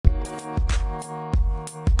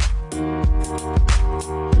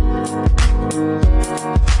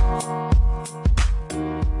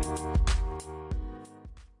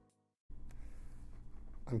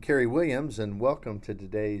Kerry Williams, and welcome to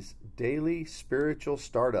today's Daily Spiritual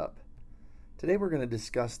Startup. Today we're going to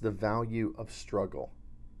discuss the value of struggle.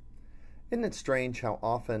 Isn't it strange how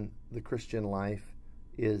often the Christian life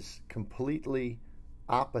is completely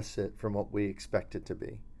opposite from what we expect it to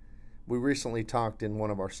be? We recently talked in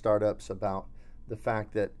one of our startups about the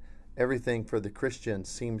fact that everything for the Christian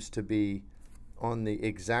seems to be on the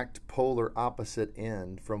exact polar opposite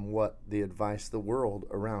end from what the advice the world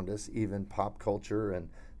around us, even pop culture and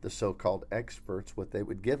the so-called experts, what they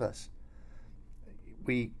would give us.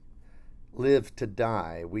 We live to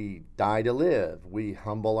die. We die to live. We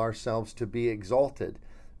humble ourselves to be exalted.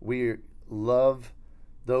 We love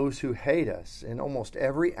those who hate us. In almost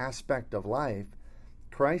every aspect of life,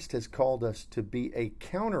 Christ has called us to be a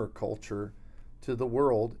counterculture to the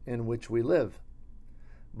world in which we live.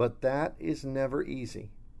 But that is never easy.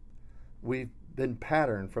 We've been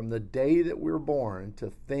patterned from the day that we're born to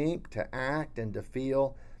think, to act, and to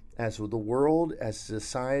feel as the world, as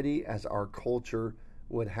society, as our culture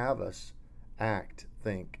would have us act,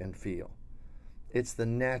 think, and feel. It's the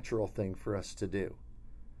natural thing for us to do.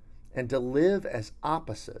 And to live as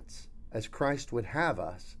opposites, as Christ would have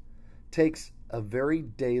us, takes a very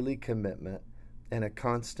daily commitment and a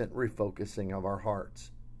constant refocusing of our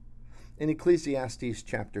hearts. In Ecclesiastes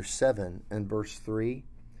chapter 7 and verse 3,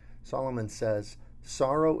 Solomon says,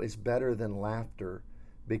 "Sorrow is better than laughter,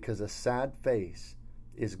 because a sad face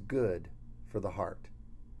is good for the heart."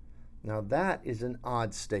 Now that is an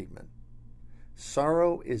odd statement.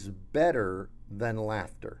 Sorrow is better than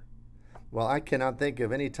laughter. Well, I cannot think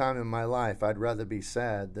of any time in my life I'd rather be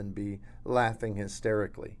sad than be laughing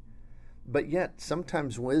hysterically. But yet,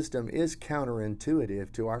 sometimes wisdom is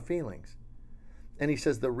counterintuitive to our feelings. And he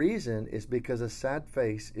says the reason is because a sad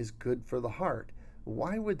face is good for the heart.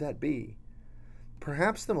 Why would that be?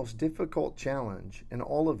 Perhaps the most difficult challenge in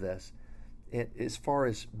all of this, as far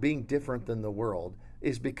as being different than the world,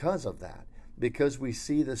 is because of that. Because we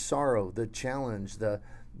see the sorrow, the challenge, the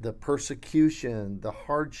persecution, the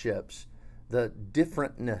hardships, the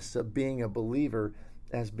differentness of being a believer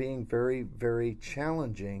as being very, very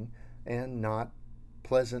challenging and not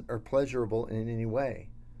pleasant or pleasurable in any way.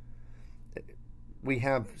 We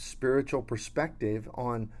have spiritual perspective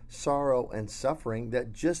on sorrow and suffering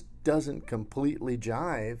that just doesn't completely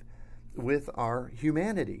jive with our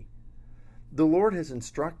humanity. The Lord has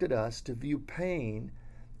instructed us to view pain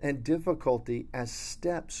and difficulty as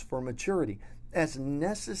steps for maturity, as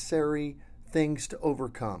necessary things to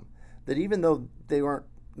overcome. That even though they aren't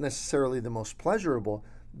necessarily the most pleasurable,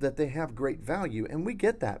 that they have great value. And we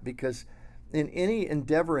get that because in any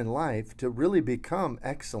endeavor in life, to really become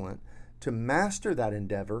excellent, to master that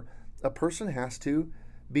endeavor, a person has to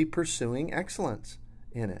be pursuing excellence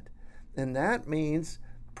in it. And that means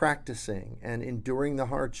practicing and enduring the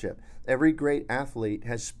hardship. Every great athlete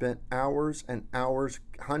has spent hours and hours,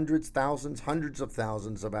 hundreds of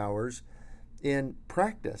thousands of hours in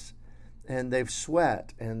practice. And they've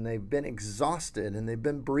sweat and they've been exhausted and they've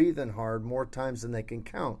been breathing hard more times than they can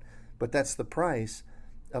count. But that's the price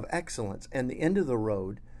of excellence. And the end of the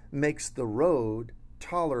road makes the road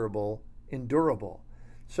tolerable, endurable.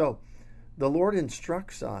 So the Lord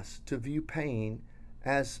instructs us to view pain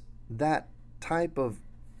as that type of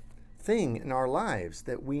thing in our lives,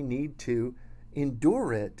 that we need to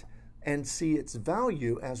endure it and see its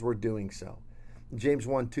value as we're doing so. James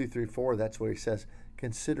 1, 2, 3, 4, that's where he says,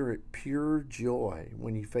 "Consider it pure joy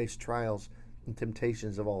when you face trials and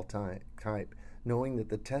temptations of all type, knowing that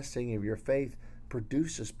the testing of your faith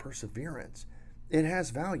produces perseverance." It has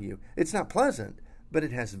value. It's not pleasant, but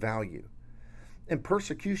it has value. And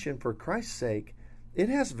persecution for Christ's sake, it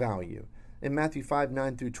has value. In Matthew 5,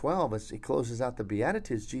 9 through 12, as he closes out the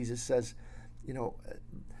Beatitudes, Jesus says,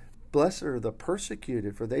 "Blessed are the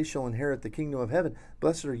persecuted, for they shall inherit the kingdom of heaven.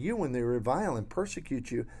 Blessed are you when they revile and persecute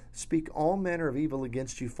you, speak all manner of evil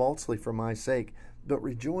against you falsely for my sake. But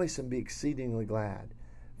rejoice and be exceedingly glad,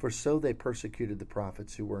 for so they persecuted the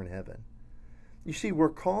prophets who were in heaven." You see, we're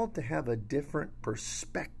called to have a different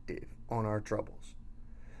perspective on our troubles.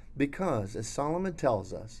 Because, as Solomon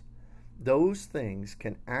tells us, those things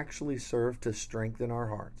can actually serve to strengthen our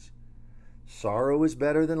hearts. Sorrow is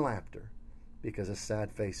better than laughter, because a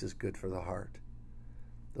sad face is good for the heart.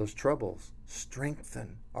 Those troubles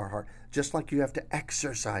strengthen our heart. Just like you have to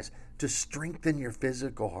exercise to strengthen your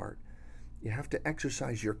physical heart, you have to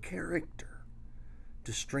exercise your character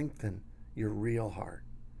to strengthen your real heart.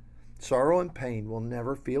 Sorrow and pain will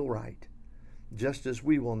never feel right, just as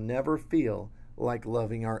we will never feel like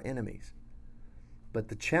loving our enemies. But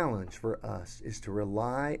the challenge for us is to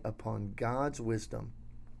rely upon God's wisdom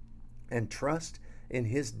and trust in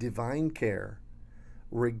His divine care,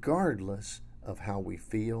 regardless of how we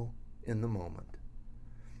feel in the moment.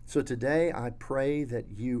 So today I pray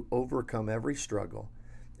that you overcome every struggle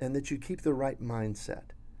and that you keep the right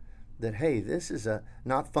mindset. That, hey, this is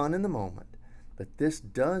not fun in the moment, but this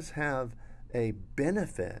does have a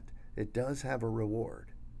benefit. It does have a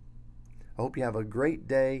reward. I hope you have a great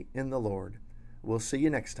day in the Lord. We'll see you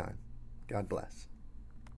next time. God bless.